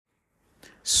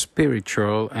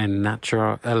spiritual and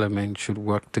natural elements should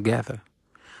work together.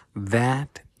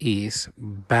 That is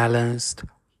balanced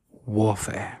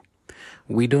warfare.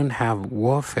 We don't have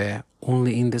warfare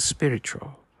only in the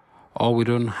spiritual, or we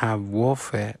don't have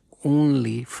warfare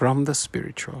only from the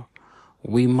spiritual.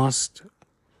 We must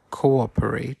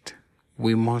cooperate,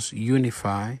 we must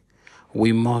unify,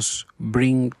 we must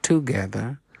bring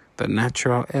together the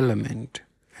natural element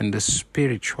and the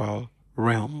spiritual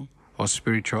realm or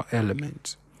spiritual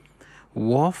element.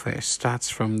 Warfare starts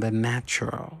from the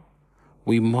natural.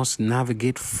 We must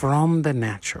navigate from the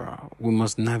natural. We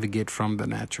must navigate from the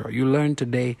natural. You learned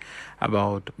today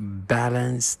about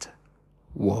balanced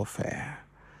warfare.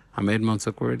 I'm Edmond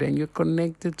Sokwere, and you're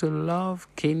connected to Love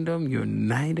Kingdom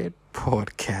United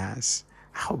Podcast.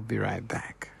 I'll be right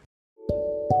back.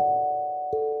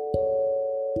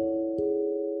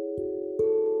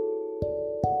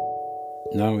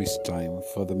 Now it's time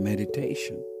for the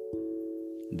meditation.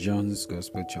 John's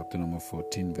Gospel, chapter number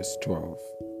 14, verse 12.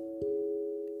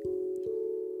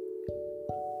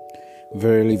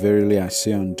 Verily, verily, I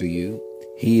say unto you,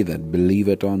 he that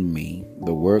believeth on me,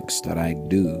 the works that I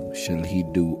do shall he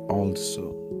do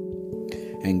also.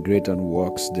 And greater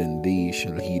works than these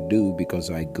shall he do, because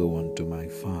I go unto my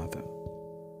Father.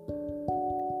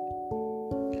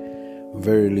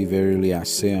 Verily, verily, I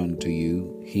say unto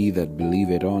you, he that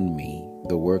believeth on me,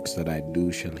 the works that I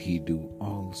do shall he do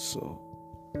also.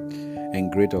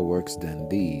 And greater works than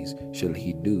these shall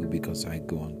he do, because I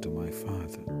go unto my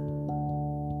Father.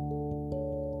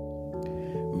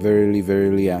 Verily,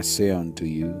 verily, I say unto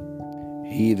you,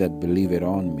 he that believeth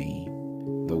on me,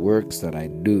 the works that I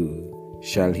do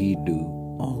shall he do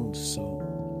also.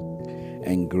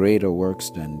 And greater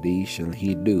works than these shall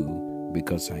he do,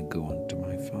 because I go unto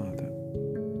my Father.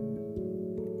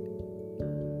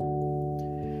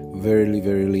 Verily,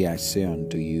 verily, I say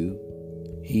unto you,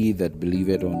 he that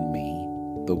believeth on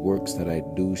me, the works that I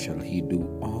do shall he do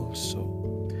also.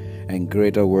 And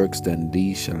greater works than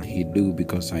these shall he do,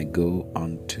 because I go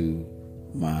unto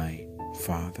my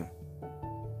Father.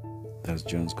 That's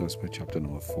John's Gospel, chapter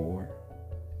number 4,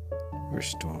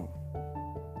 verse 12.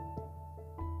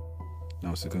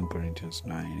 Now 2 Corinthians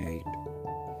 9:8.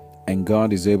 And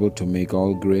God is able to make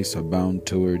all grace abound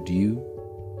toward you,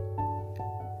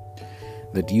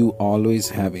 that you always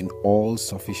having all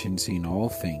sufficiency in all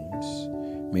things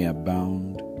may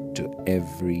abound to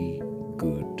every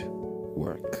good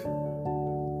work.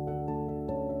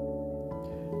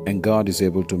 And God is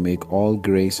able to make all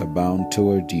grace abound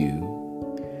toward you,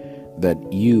 that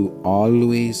you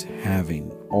always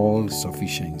having all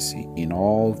sufficiency in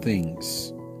all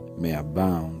things may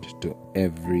abound to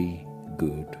every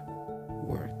good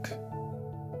work.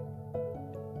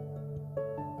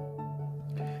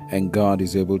 And God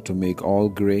is able to make all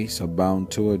grace abound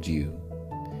toward you,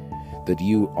 that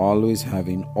you always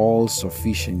having all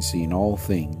sufficiency in all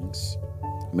things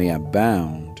may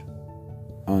abound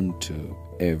unto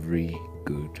every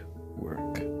good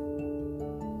work.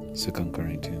 2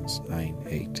 Corinthians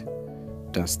 9:8.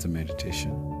 That's the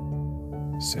meditation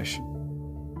session.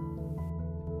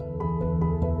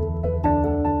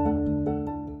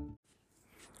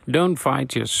 Don't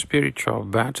fight your spiritual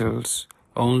battles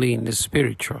only in the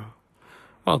spiritual.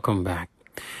 Welcome back.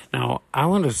 Now, I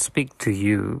want to speak to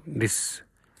you this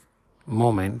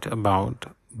moment about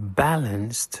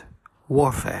balanced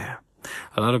warfare.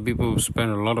 A lot of people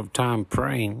spend a lot of time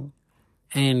praying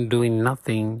and doing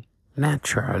nothing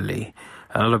naturally.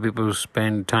 A lot of people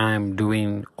spend time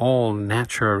doing all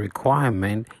natural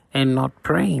requirement and not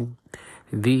praying.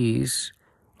 These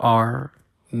are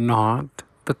not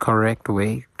the correct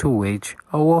way to wage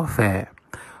a warfare.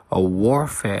 A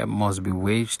warfare must be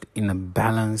waged in a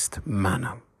balanced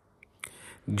manner.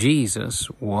 Jesus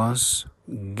was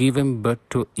given birth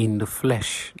to in the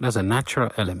flesh. That's a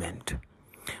natural element.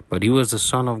 But he was the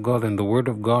Son of God, and the Word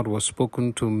of God was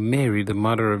spoken to Mary, the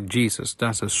mother of Jesus.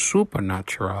 That's a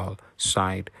supernatural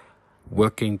side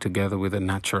working together with a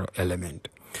natural element.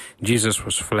 Jesus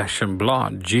was flesh and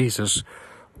blood. Jesus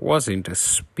wasn't a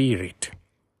spirit,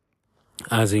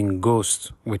 as in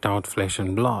ghost without flesh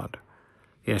and blood.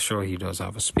 Yeah, sure, he does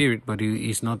have a spirit, but he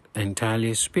is not entirely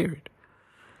a spirit.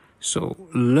 So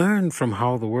learn from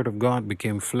how the Word of God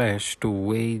became flesh to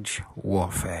wage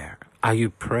warfare. Are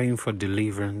you praying for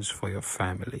deliverance for your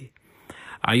family?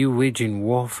 Are you waging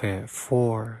warfare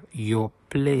for your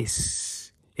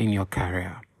place in your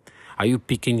career? Are you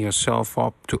picking yourself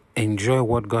up to enjoy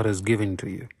what God has given to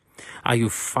you? Are you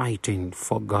fighting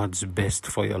for God's best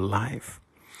for your life?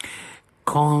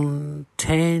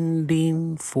 Contending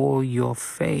for your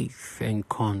faith and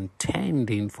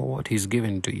contending for what He's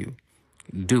given to you.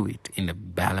 do it in a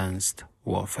balanced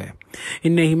warfare.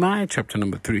 In Nehemiah chapter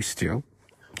number 3 still,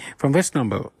 from verse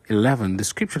number 11, the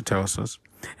scripture tells us,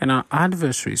 and our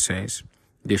adversary says,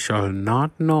 they shall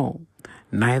not know,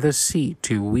 neither see,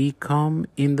 till we come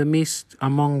in the midst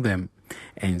among them,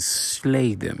 and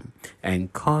slay them,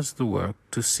 and cause the work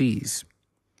to cease.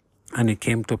 And it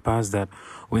came to pass that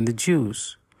when the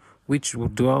Jews which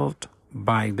dwelt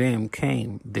by them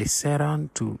came, they said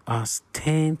unto us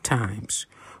 10 times,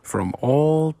 from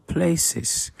all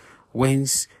places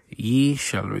whence ye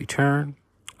shall return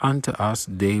unto us,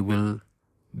 they will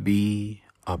be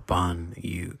upon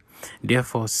you.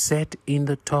 Therefore set in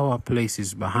the tower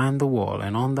places behind the wall,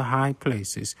 and on the high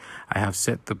places I have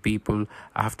set the people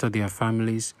after their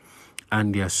families,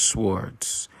 and their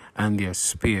swords, and their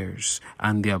spears,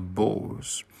 and their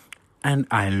bows. And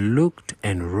I looked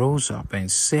and rose up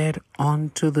and said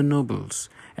unto the nobles,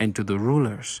 and to the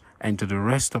rulers, and to the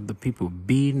rest of the people,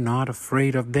 be not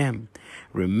afraid of them.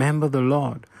 Remember the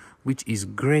Lord, which is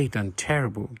great and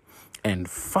terrible, and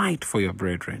fight for your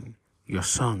brethren, your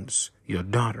sons, your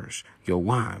daughters, your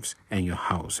wives, and your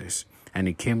houses. And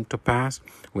it came to pass,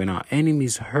 when our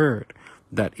enemies heard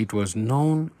that it was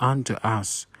known unto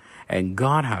us, and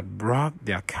God had brought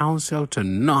their counsel to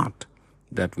naught,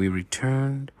 that we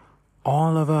returned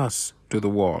all of us to the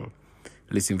wall.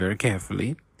 Listen very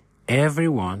carefully.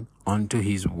 Everyone unto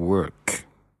his work.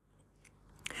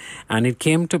 And it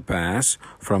came to pass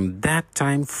from that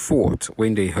time forth,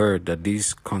 when they heard that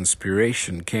this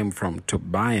conspiration came from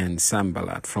Tobiah and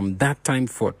Sanballat, from that time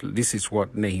forth, this is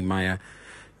what Nehemiah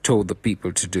told the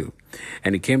people to do.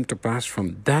 And it came to pass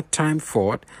from that time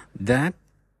forth that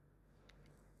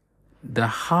the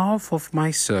half of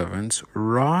my servants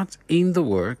wrought in the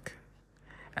work,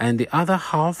 and the other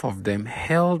half of them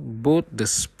held both the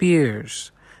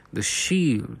spears, the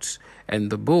shields, and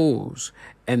the bows,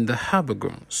 and the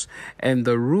habergeons, and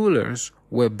the rulers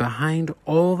were behind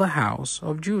all the house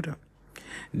of Judah.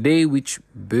 They which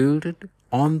builded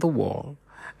on the wall,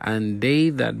 and they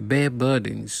that bare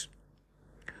burdens,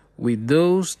 with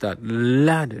those that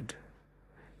laddered,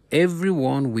 every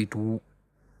one with,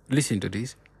 listen to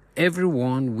this, every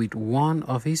one with one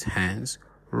of his hands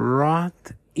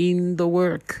wrought in the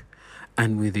work,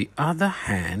 and with the other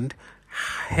hand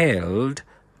held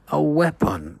a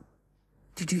weapon.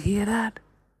 Did you hear that?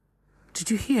 Did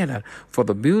you hear that? For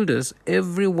the builders,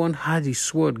 everyone had his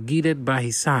sword girded by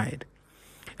his side,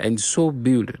 and so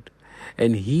builded.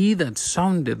 And he that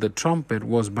sounded the trumpet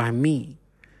was by me.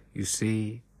 You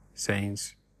see,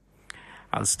 saints,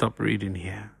 I'll stop reading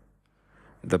here.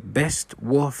 The best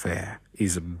warfare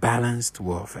is a balanced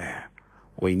warfare.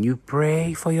 When you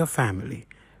pray for your family,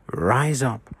 rise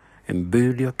up and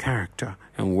build your character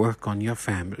and work on your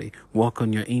family. Work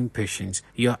on your impatience,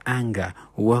 your anger.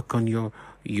 Work on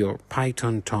your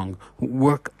python tongue.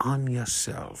 Work on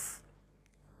yourself.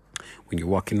 When you're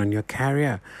working on your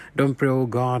career, don't pray, oh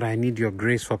God, I need your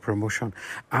grace for promotion.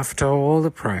 After all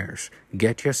the prayers,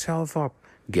 get yourself up.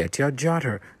 Get your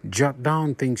jotter. Jot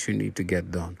down things you need to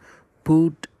get done.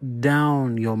 Put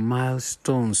down your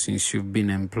milestones since you've been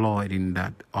employed in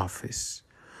that office.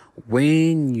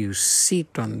 When you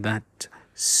sit on that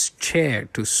chair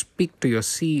to speak to your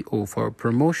CEO for a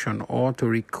promotion or to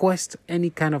request any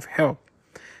kind of help,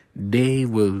 they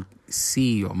will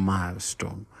see your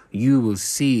milestone. You will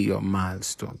see your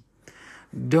milestone.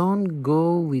 Don't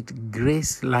go with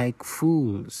grace like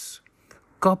fools.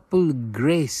 Couple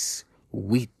grace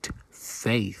with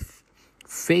faith.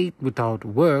 Faith without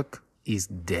work is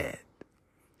dead.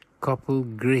 Couple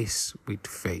grace with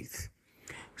faith.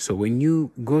 So when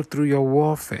you go through your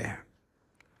warfare,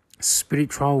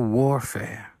 spiritual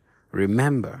warfare,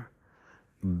 remember,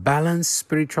 balanced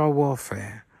spiritual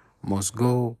warfare must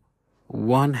go,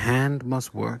 one hand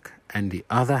must work and the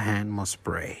other hand must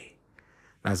pray.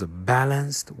 That's a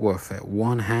balanced warfare.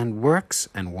 One hand works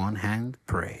and one hand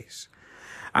prays.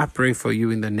 I pray for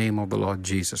you in the name of the Lord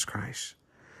Jesus Christ,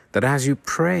 that as you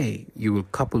pray, you will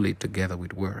couple it together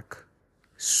with work.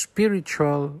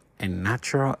 Spiritual and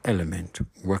natural element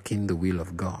working the will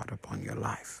of God upon your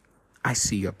life. I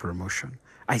see your promotion.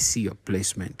 I see your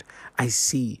placement. I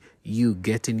see you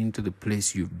getting into the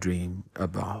place you've dreamed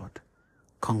about.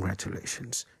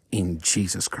 Congratulations in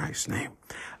Jesus Christ's name.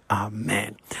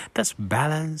 Amen. That's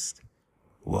balanced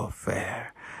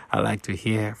warfare. I'd like to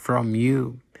hear from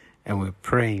you, and we're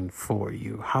praying for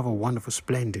you. Have a wonderful,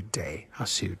 splendid day. I'll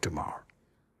see you tomorrow.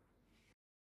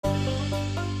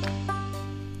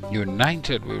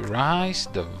 United we rise,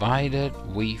 divided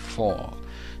we fall.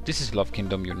 This is Love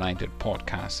Kingdom United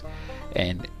podcast,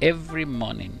 and every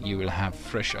morning you will have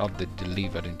fresh update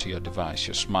delivered into your device,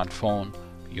 your smartphone,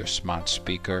 your smart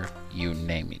speaker, you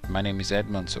name it. My name is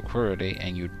Edmund Sokorode,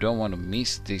 and you don't want to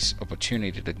miss this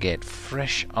opportunity to get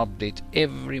fresh updates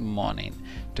every morning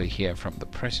to hear from the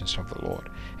presence of the Lord.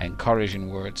 Encouraging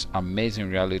words, amazing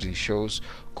reality shows,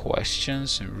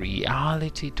 questions, and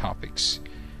reality topics.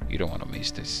 You don't want to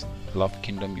miss this. Love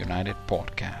Kingdom United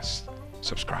podcast.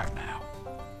 Subscribe now.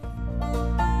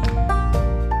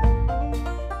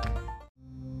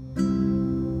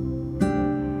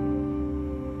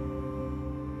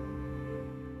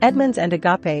 Edmonds and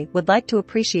Agape would like to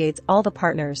appreciate all the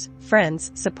partners,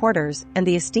 friends, supporters, and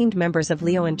the esteemed members of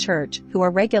Leoin Church who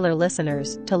are regular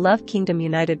listeners to Love Kingdom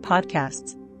United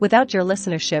podcasts. Without your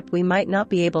listenership, we might not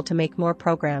be able to make more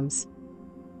programs.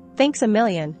 Thanks a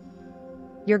million.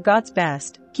 You're God's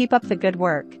best. Keep up the good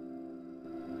work.